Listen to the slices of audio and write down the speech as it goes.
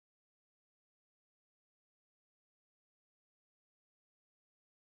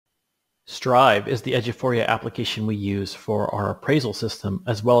Strive is the Eduphoria application we use for our appraisal system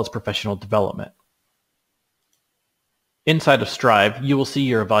as well as professional development. Inside of Strive, you will see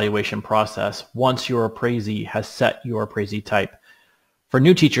your evaluation process once your appraisee has set your appraisee type. For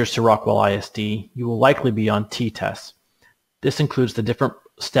new teachers to Rockwell ISD, you will likely be on T-Tests. This includes the different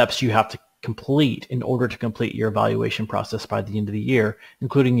steps you have to complete in order to complete your evaluation process by the end of the year,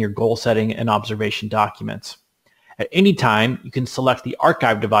 including your goal setting and observation documents. At any time, you can select the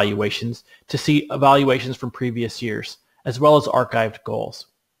archived evaluations to see evaluations from previous years, as well as archived goals.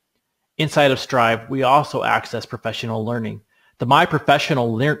 Inside of Strive, we also access professional learning. The My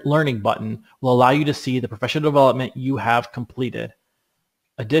Professional Learning button will allow you to see the professional development you have completed.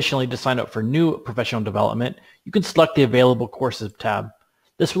 Additionally, to sign up for new professional development, you can select the Available Courses tab.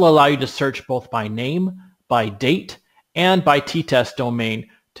 This will allow you to search both by name, by date, and by T-Test domain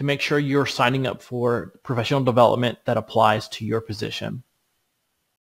to make sure you're signing up for professional development that applies to your position.